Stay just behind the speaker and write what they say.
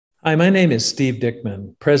Hi, my name is Steve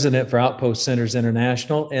Dickman, President for Outpost Centers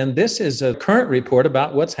International, and this is a current report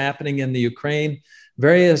about what's happening in the Ukraine,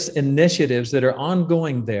 various initiatives that are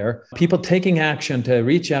ongoing there, people taking action to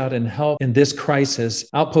reach out and help in this crisis.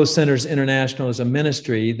 Outpost Centers International is a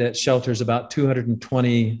ministry that shelters about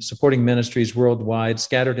 220 supporting ministries worldwide,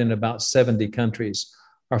 scattered in about 70 countries.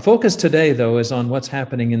 Our focus today, though, is on what's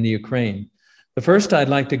happening in the Ukraine. The first, I'd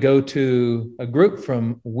like to go to a group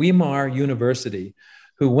from Weimar University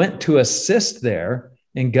who went to assist there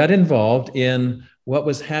and got involved in what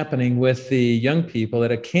was happening with the young people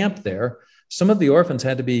at a camp there. Some of the orphans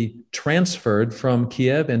had to be transferred from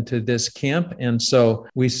Kiev into this camp. And so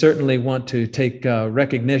we certainly want to take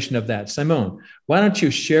recognition of that. Simone, why don't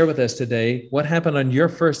you share with us today what happened on your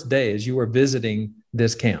first day as you were visiting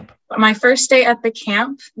this camp? My first day at the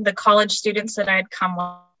camp, the college students that I had come with,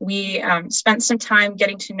 we spent some time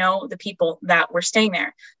getting to know the people that were staying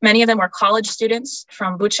there. Many of them were college students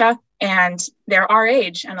from Bucha, and they're our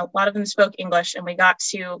age, and a lot of them spoke English, and we got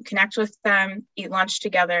to connect with them, eat lunch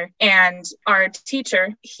together. And our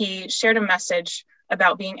teacher, he shared a message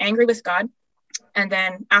about being angry with God. And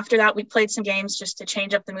then after that, we played some games just to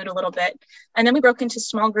change up the mood a little bit. And then we broke into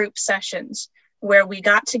small group sessions where we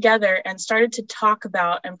got together and started to talk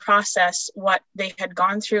about and process what they had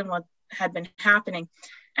gone through and what had been happening.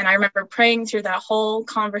 And I remember praying through that whole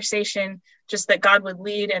conversation, just that God would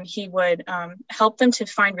lead and he would help them to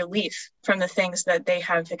find relief from the things that they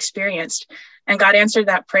have experienced. And God answered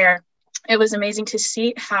that prayer. It was amazing to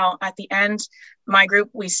see how at the end, my group,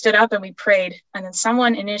 we stood up and we prayed, and then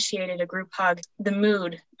someone initiated a group hug. The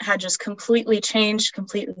mood had just completely changed,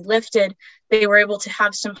 completely lifted. They were able to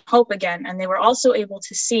have some hope again. And they were also able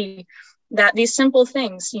to see that these simple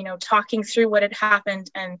things, talking through what had happened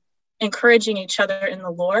and encouraging each other in the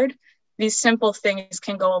Lord, these simple things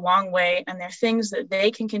can go a long way, and they're things that they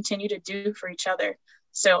can continue to do for each other.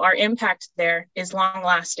 So our impact there is long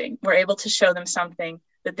lasting. We're able to show them something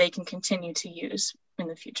that they can continue to use in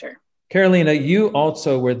the future. Carolina, you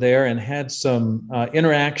also were there and had some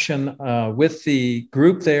interaction with the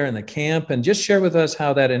group there in the camp, and just share with us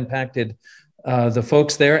how that impacted the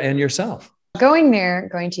folks there and yourself. Going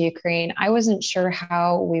to Ukraine, I wasn't sure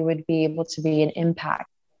how we would be able to be an impact.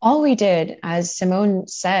 All we did, as Simone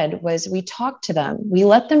said, was we talked to them. We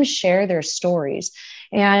let them share their stories,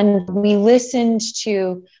 and we listened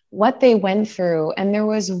to what they went through. And there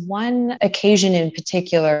was one occasion in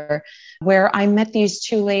particular where I met these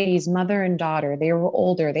two ladies, mother and daughter. They were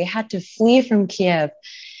older. They had to flee from Kiev.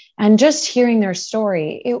 And just hearing their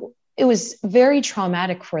story, it was very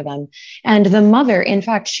traumatic for them. And the mother, in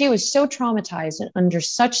fact, she was so traumatized and under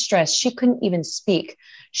such stress, she couldn't even speak.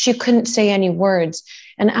 She couldn't say any words.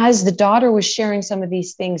 And as the daughter was sharing some of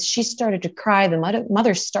these things, she started to cry. The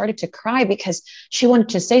mother started to cry because she wanted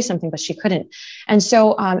to say something, but she couldn't. And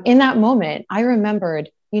so in that moment, I remembered,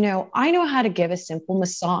 I know how to give a simple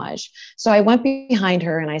massage. So I went behind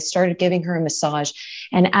her and I started giving her a massage.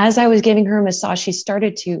 And as I was giving her a massage, she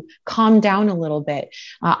started to calm down a little bit.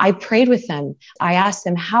 I prayed with them. I asked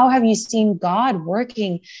them, how have you seen God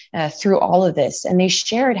working through all of this? And they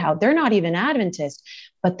shared how they're not even Adventist,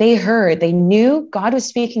 but they knew God was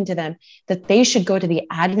speaking to them, that they should go to the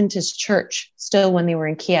Adventist church still when they were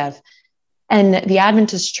in Kiev. And the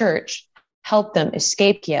Adventist church helped them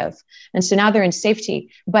escape Kiev. And so now they're in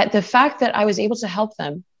safety. But the fact that I was able to help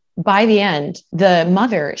them, by the end, the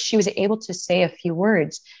mother, she was able to say a few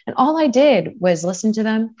words. And all I did was listen to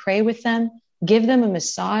them, pray with them, give them a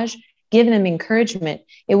massage, give them encouragement.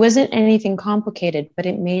 It wasn't anything complicated, but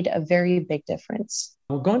it made a very big difference.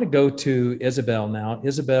 We're going to go to Isabel now.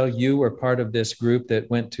 Isabel, you were part of this group that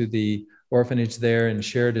went to the orphanage there and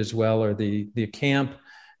shared as well, or the camp.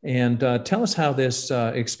 And tell us how this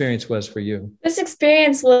experience was for you. This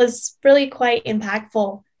experience was really quite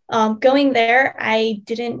impactful. Going there, I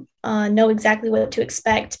didn't know exactly what to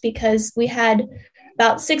expect because we had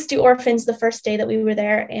about 60 orphans the first day that we were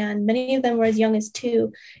there, and many of them were as young as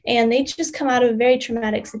 2. And they just come out of a very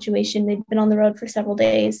traumatic situation. They've been on the road for several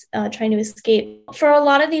days trying to escape. For a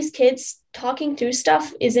lot of these kids, talking through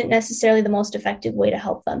stuff isn't necessarily the most effective way to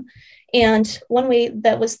help them. And one way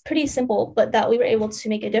that was pretty simple, but that we were able to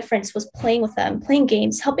make a difference, was playing with them, playing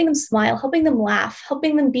games, helping them smile, helping them laugh,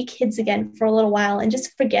 helping them be kids again for a little while and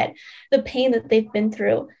just forget the pain that they've been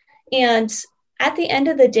through. And at the end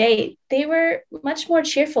of the day, they were much more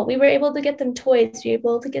cheerful. We were able to get them toys. We were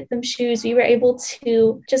able to get them shoes. We were able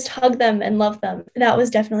to just hug them and love them. That was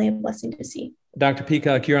definitely a blessing to see. Dr.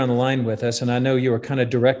 Peacock, you're on the line with us, and I know you were kind of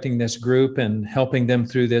directing this group and helping them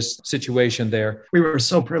through this situation there. We were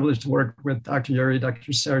so privileged to work with Dr. Yuri,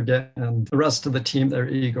 Dr. Sergey, and the rest of the team there,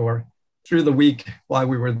 Igor. through the week while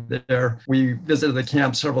we were there, we visited the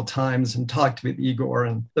camp several times and talked with Igor.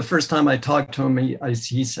 And the first time I talked to him,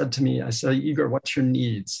 he said to me, I said, Igor, what's your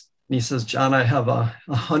needs? And he says, John, I have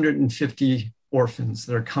 150 orphans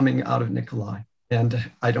that are coming out of Nikolai.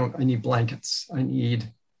 And I need blankets. I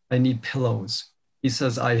need pillows. He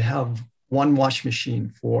says, I have one wash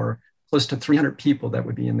machine for close to 300 people that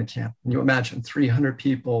would be in the camp. And you imagine 300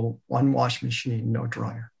 people, one wash machine, no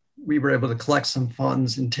dryer. We were able to collect some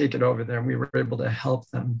funds and take it over there, and we were able to help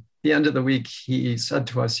them. At the end of the week, he said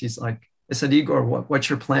to us, I said, Igor,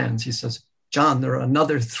 what's your plans? He says, John, there are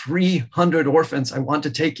another 300 orphans I want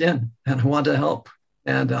to take in and I want to help.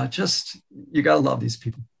 And you got to love these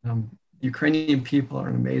people. Ukrainian people are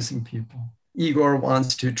amazing people. Igor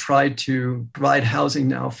wants to try to provide housing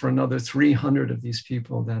now for another 300 of these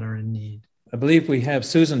people that are in need. I believe we have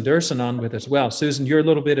Susan Durson on with us as well. Susan, you're a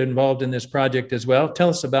little bit involved in this project as well. Tell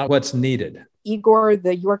us about what's needed. Igor,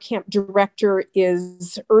 the Your Camp director,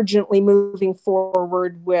 is urgently moving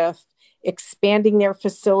forward with expanding their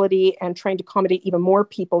facility and trying to accommodate even more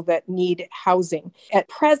people that need housing. At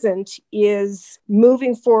present is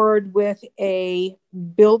moving forward with a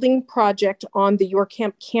building project on the Your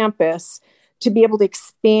Camp campus to be able to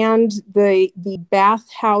expand the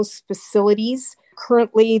bathhouse facilities.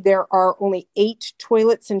 Currently, there are only 8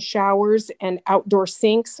 toilets and showers and outdoor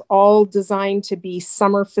sinks, all designed to be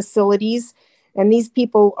summer facilities. And these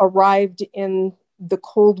people arrived in the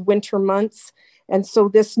cold winter months. And so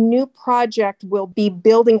this new project will be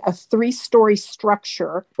building a 3-story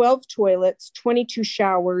structure, 12 toilets, 22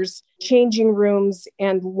 showers, changing rooms,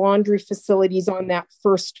 and laundry facilities on that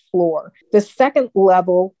first floor. The second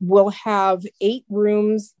level will have 8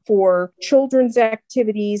 rooms for children's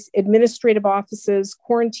activities, administrative offices,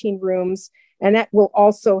 quarantine rooms, and that will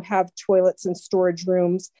also have toilets and storage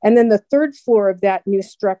rooms. And then the third floor of that new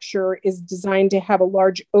structure is designed to have a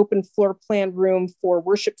large open floor plan room for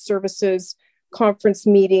worship services, conference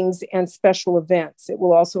meetings, and special events. It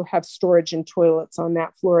will also have storage and toilets on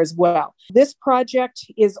that floor as well. This project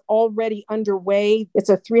is already underway. It's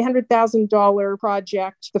a $300,000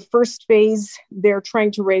 project. The first phase, they're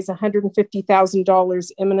trying to raise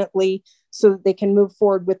 $150,000 imminently so that they can move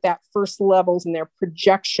forward with that first levels. And their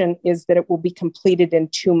projection is that it will be completed in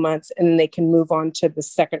 2 months, and then they can move on to the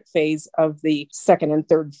second phase of the second and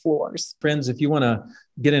third floors. Friends, if you want to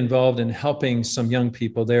get involved in helping some young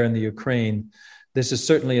people there in the Ukraine, this is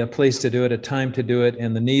certainly a place to do it, a time to do it,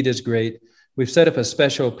 and the need is great. We've set up a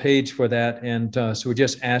special page for that, and so we're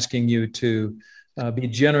just asking you to be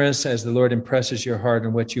generous as the Lord impresses your heart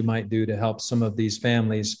on what you might do to help some of these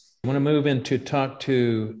families. I want to move in to talk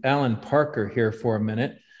to Alan Parker here for a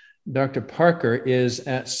minute. Dr. Parker is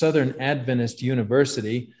at Southern Adventist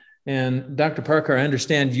University. And Dr. Parker, I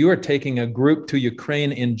understand you are taking a group to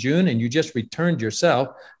Ukraine in June, and you just returned yourself.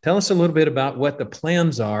 Tell us a little bit about what the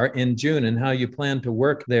plans are in June and how you plan to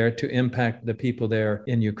work there to impact the people there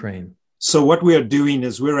in Ukraine. So what we are doing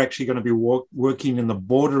is we're actually going to be working in the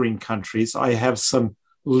bordering countries. I have some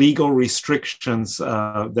legal restrictions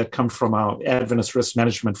that come from our Adventist risk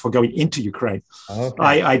management for going into Ukraine.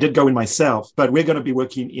 Okay. I did go in myself, but we're going to be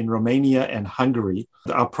working in Romania and Hungary.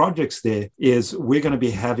 Our projects there is we're going to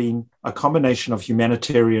be having a combination of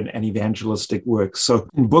humanitarian and evangelistic work. So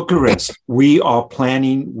in Bucharest, we are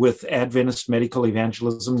planning with Adventist Medical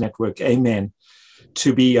Evangelism Network, Amen,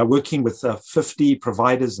 to be working with 50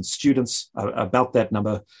 providers and students, about that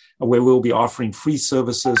number, where we'll be offering free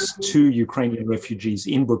services to Ukrainian refugees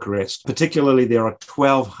in Bucharest. Particularly, there are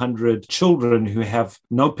 1,200 children who have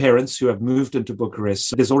no parents who have moved into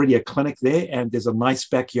Bucharest. There's already a clinic there, and there's a nice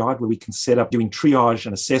backyard where we can set up doing triage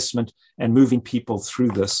and assessment and moving people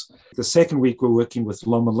through this. The second week, we're working with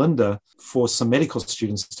Loma Linda for some medical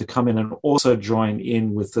students to come in and also join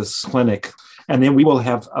in with this clinic. And then we will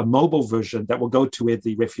have a mobile version that will go to where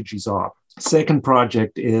the refugees are. Second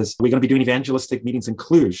project is we're going to be doing evangelistic meetings in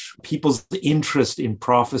Cluj. People's interest in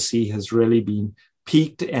prophecy has really been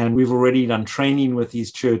piqued, and we've already done training with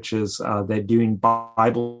these churches. They're doing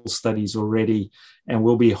Bible studies already, and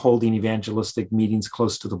we'll be holding evangelistic meetings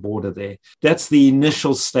close to the border there. That's the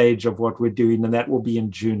initial stage of what we're doing, and that will be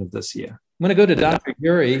in June of this year. I'm going to go to Dr.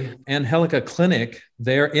 Yuri and Helika Clinic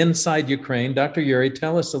there inside Ukraine. Dr. Yuri,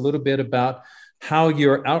 tell us a little bit about how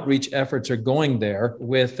your outreach efforts are going there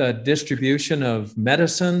with distribution of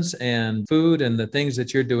medicines and food and the things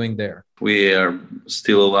that you're doing there. We are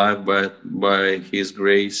still alive by His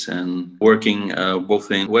grace and working both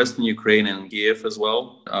in Western Ukraine and Kiev as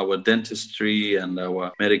well. Our dentistry and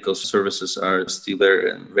our medical services are still there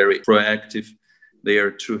and very proactive They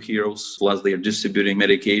are true heroes. Plus, they are distributing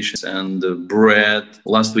medications and bread.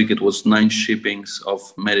 Last week, it was 9 shippings of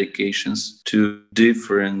medications to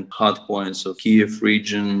different hot points of Kiev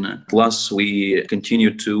region. Plus, we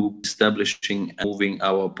continue to establishing and moving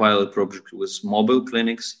our pilot project with mobile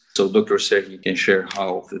clinics. So Dr. Sergey can share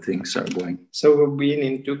how the things are going. So we've been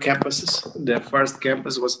in 2 campuses. The first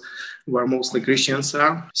campus was where mostly Christians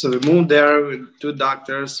are. So we moved there with 2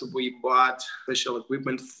 doctors. We bought special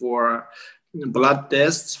equipment for blood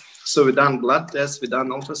tests. So we done blood tests, we done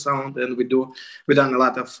ultrasound, and we done a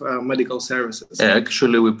lot of medical services.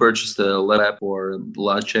 Actually, we purchased a lab for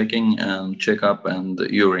blood checking and checkup and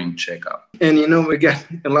urine checkup. And we get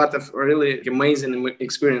a lot of really amazing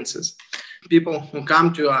experiences. People who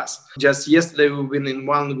come to us. Just yesterday, we've been in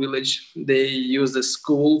one village. They use the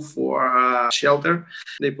school for shelter.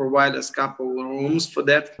 They provide us a couple of rooms for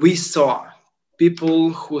that. We saw people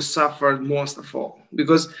who suffered most of all.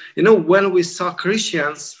 Because, when we saw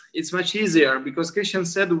Christians, it's much easier because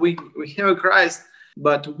Christians said we have a Christ,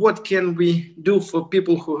 but what can we do for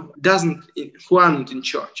people who aren't in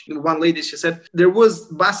church? One lady, she said, there was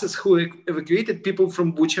buses who evacuated people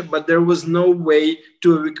from Bucha, but there was no way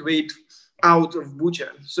to evacuate out of Bucha.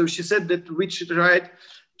 So she said that we should try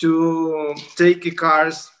to take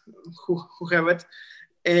cars who have it,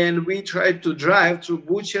 and we tried to drive through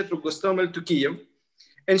Bucha, through Gostomel to Kiev.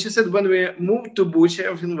 And she said when we moved to Bucha,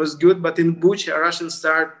 everything was good, but in Bucha, Russians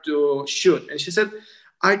started to shoot. And she said,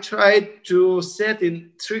 I tried to set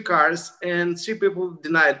in 3 cars and 3 people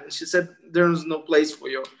denied. And she said, there is no place for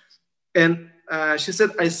you. And she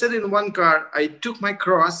said, I sat in one car, I took my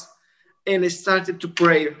cross, and I started to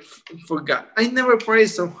pray for God. I never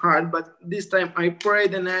prayed so hard, but this time I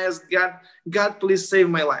prayed and I asked God, please save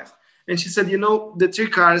my life. And she said, the 3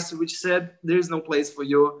 cars which said, there is no place for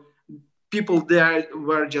you, people there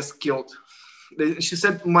were just killed. She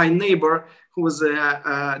said, my neighbor who was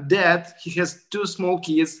dead, he has 2 small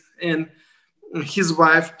kids, and his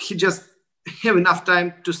wife, he just have enough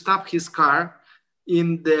time to stop his car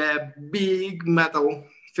in the big metal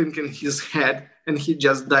thing in his head, and he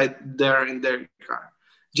just died there in their car,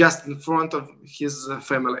 just in front of his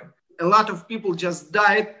family. A lot of people just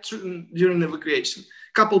died during evacuation.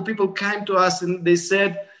 A couple people came to us and they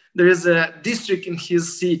said there is a district in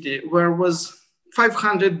his city where was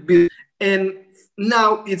 500 buildings, and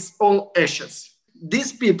now it's all ashes.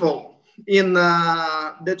 These people in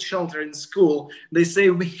that shelter in school, they say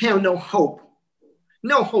we have no hope.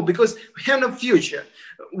 No hope because we have no future.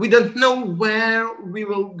 We don't know where we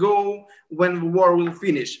will go when the war will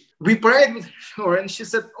finish. We prayed with her and she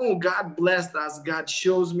said, oh, God blessed us. God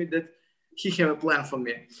shows me that he has a plan for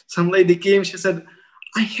me. Some lady came, she said,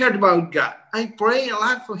 I heard about God. I pray a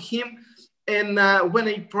lot for him. And when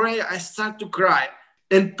I pray, I start to cry.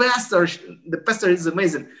 And the pastor is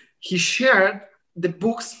amazing. He shared the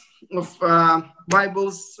books of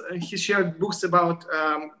Bibles. He shared books about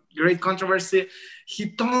great controversy. He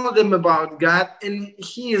told them about God, and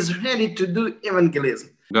he is ready to do evangelism.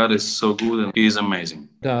 God is so good and he is amazing.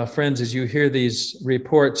 Friends, as you hear these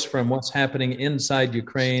reports from what's happening inside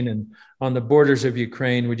Ukraine and on the borders of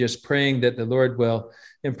Ukraine, we're just praying that the Lord will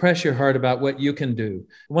impress your heart about what you can do.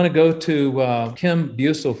 I want to go to Kim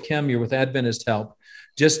Busel. Kim, you're with Adventist Help.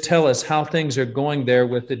 Just tell us how things are going there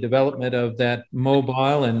with the development of that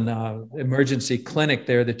mobile and emergency clinic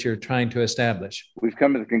there that you're trying to establish. We've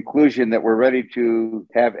come to the conclusion that we're ready to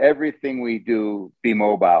have everything we do be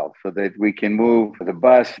mobile so that we can move the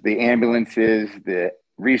bus, the ambulances, the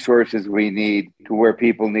resources we need to where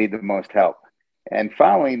people need the most help. And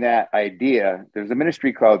following that idea, there's a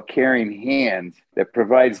ministry called Caring Hands that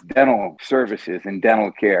provides dental services and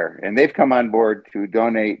dental care. And they've come on board to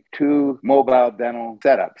donate 2 mobile dental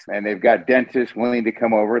setups. And they've got dentists willing to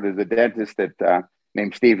come over. There's a dentist that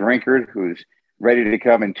named Steve Rinkert, who's ready to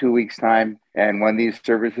come in 2 weeks' time. And when these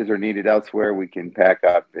services are needed elsewhere, we can pack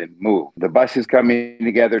up and move. The bus is coming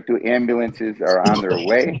together. 2 ambulances are on their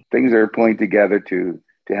way. Things are pulling together to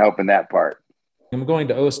help in that part. I'm going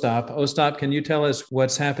to Ostap. Ostap, can you tell us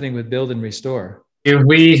what's happening with Build and Restore?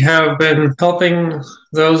 We have been helping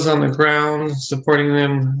those on the ground, supporting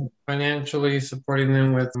them financially, supporting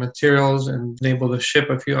them with materials, and been able to ship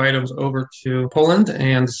a few items over to Poland.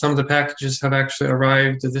 And some of the packages have actually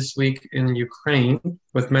arrived this week in Ukraine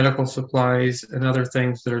with medical supplies and other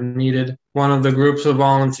things that are needed. One of the groups of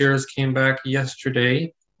volunteers came back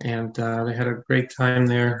yesterday, and they had a great time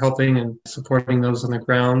there helping and supporting those on the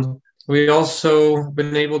ground. We also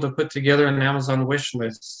been able to put together an Amazon wish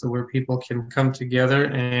list where people can come together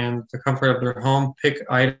and the comfort of their home pick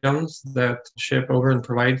items that ship over and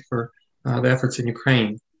provide for the efforts in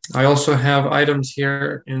Ukraine. I also have items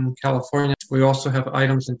here in California We also have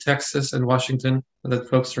items in Texas and Washington that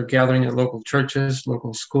folks are gathering at local churches,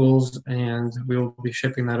 local schools, and we will be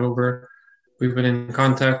shipping that over. We've been in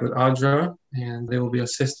contact with Audra, and they will be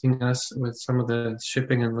assisting us with some of the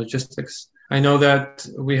shipping and logistics. I know that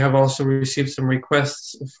we have also received some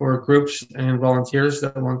requests for groups and volunteers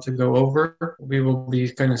that want to go over. We will be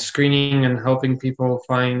kind of screening and helping people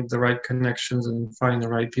find the right connections and find the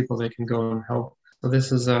right people they can go and help. So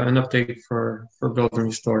this is an update for Build and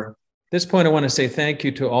Restore. At this point, I want to say thank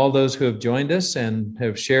you to all those who have joined us and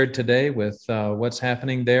have shared today with what's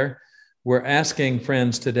happening there. We're asking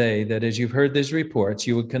friends today that as you've heard these reports,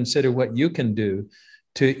 you would consider what you can do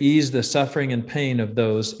to ease the suffering and pain of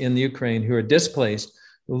those in the Ukraine who are displaced,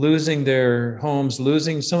 losing their homes,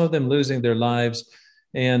 some of them losing their lives,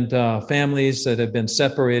 and families that have been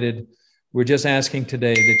separated. We're just asking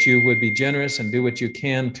today that you would be generous and do what you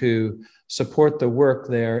can to support the work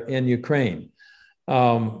there in Ukraine.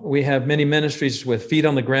 We have many ministries with feet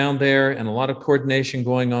on the ground there and a lot of coordination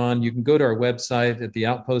going on. You can go to our website at the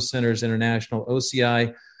Outpost Centers International,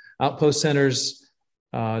 OCI, outpostcenters.org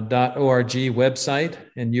website,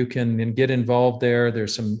 and you can get involved there.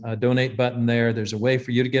 There's some donate button there. There's a way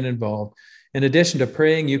for you to get involved. In addition to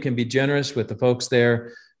praying, you can be generous with the folks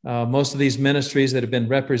there. Most of these ministries that have been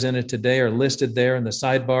represented today are listed there in the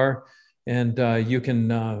sidebar, and you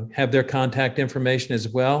can have their contact information as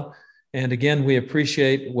well. And again, we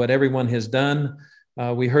appreciate what everyone has done.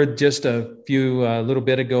 We heard just a little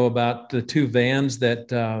bit ago about the 2 vans that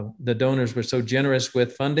the donors were so generous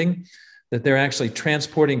with funding, that they're actually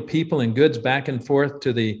transporting people and goods back and forth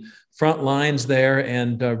to the front lines there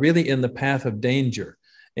and really in the path of danger.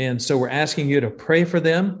 And so we're asking you to pray for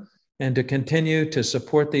them and to continue to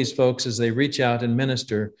support these folks as they reach out and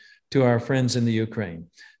minister to our friends in the Ukraine.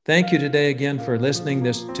 Thank you today again for listening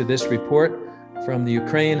to this report from the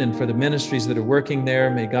Ukraine and for the ministries that are working there.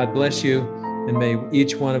 May God bless you, and may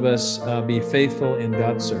each one of us be faithful in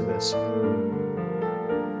God's service.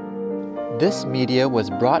 This media was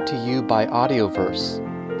brought to you by Audioverse,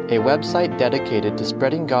 a website dedicated to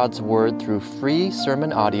spreading God's Word through free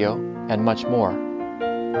sermon audio and much more.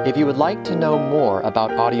 If you would like to know more about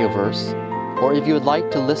Audioverse, or if you would like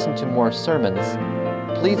to listen to more sermons,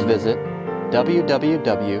 please visit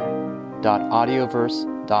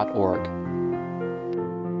www.audioverse.org.